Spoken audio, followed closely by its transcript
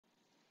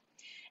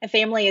A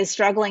family is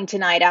struggling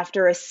tonight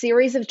after a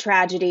series of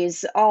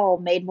tragedies, all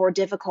made more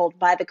difficult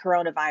by the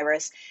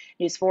coronavirus.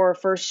 News 4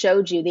 first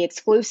showed you the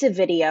exclusive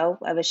video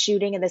of a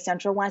shooting in the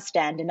Central West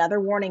End.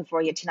 Another warning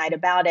for you tonight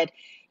about it.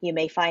 You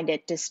may find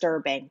it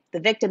disturbing. The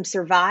victim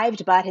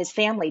survived, but his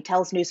family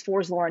tells News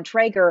 4's Lauren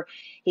Traeger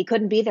he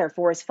couldn't be there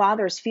for his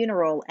father's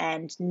funeral,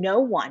 and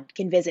no one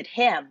can visit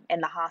him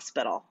in the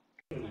hospital.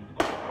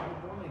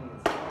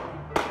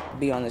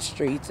 Be on the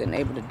streets and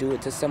able to do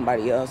it to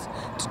somebody else,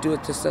 to do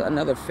it to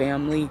another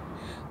family.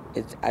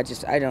 I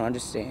don't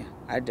understand.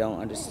 I don't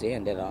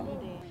understand at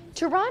all.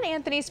 Teron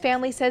Anthony's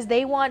family says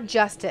they want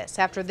justice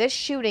after this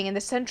shooting in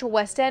the Central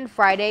West End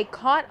Friday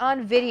caught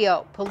on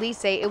video. Police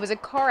say it was a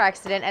car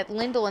accident at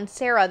Lyndall and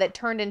Sarah that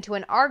turned into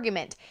an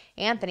argument.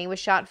 Anthony was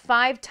shot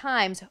 5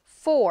 times,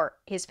 4,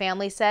 his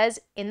family says,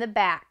 in the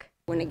back.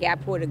 When the guy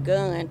pulled a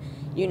gun,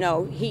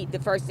 the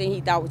first thing he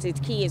thought was his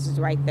kids was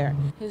right there.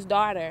 His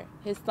daughter,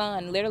 his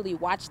son literally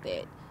watched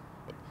it.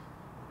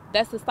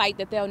 That's a sight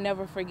that they'll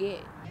never forget.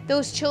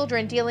 Those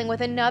children dealing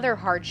with another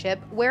hardship,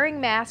 wearing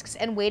masks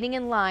and waiting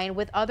in line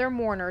with other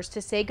mourners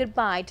to say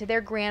goodbye to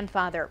their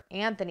grandfather,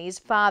 Anthony's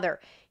father.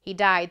 He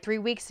died 3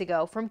 weeks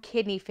ago from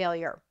kidney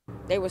failure.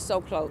 They were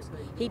so close.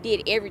 He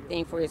did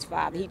everything for his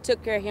father. He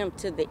took care of him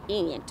to the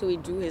end, till he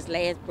drew his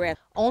last breath.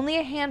 Only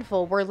a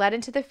handful were led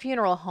into the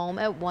funeral home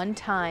at one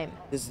time.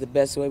 This is the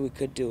best way we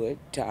could do it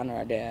to honor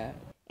our dad.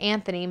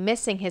 Anthony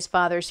missing his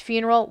father's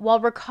funeral while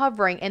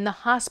recovering in the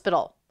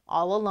hospital,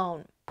 all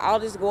alone. All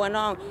this going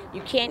on,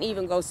 you can't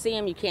even go see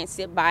him. You can't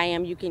sit by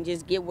him. You can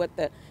just get what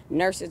the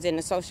nurses and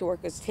the social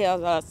workers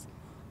tell us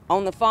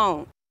on the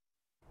phone.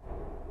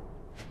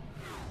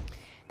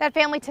 That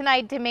family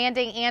tonight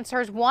demanding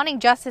answers, wanting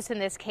justice in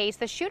this case.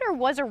 The shooter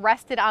was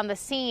arrested on the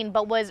scene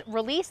but was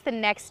released the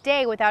next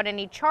day without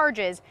any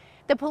charges.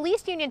 The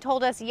police union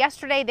told us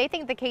yesterday they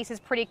think the case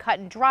is pretty cut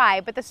and dry,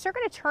 but the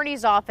circuit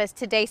attorney's office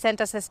today sent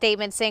us a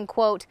statement saying,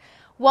 quote,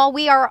 "While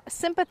we are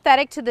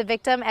sympathetic to the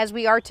victim as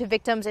we are to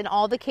victims in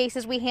all the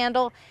cases we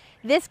handle,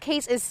 this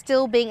case is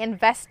still being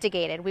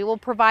investigated. We will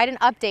provide an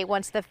update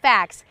once the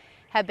facts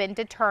have been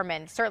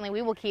determined." Certainly,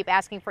 we will keep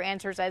asking for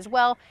answers as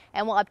well,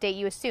 and we'll update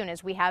you as soon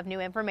as we have new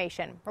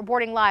information.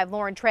 Reporting live,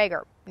 Lauren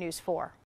Traeger, News 4.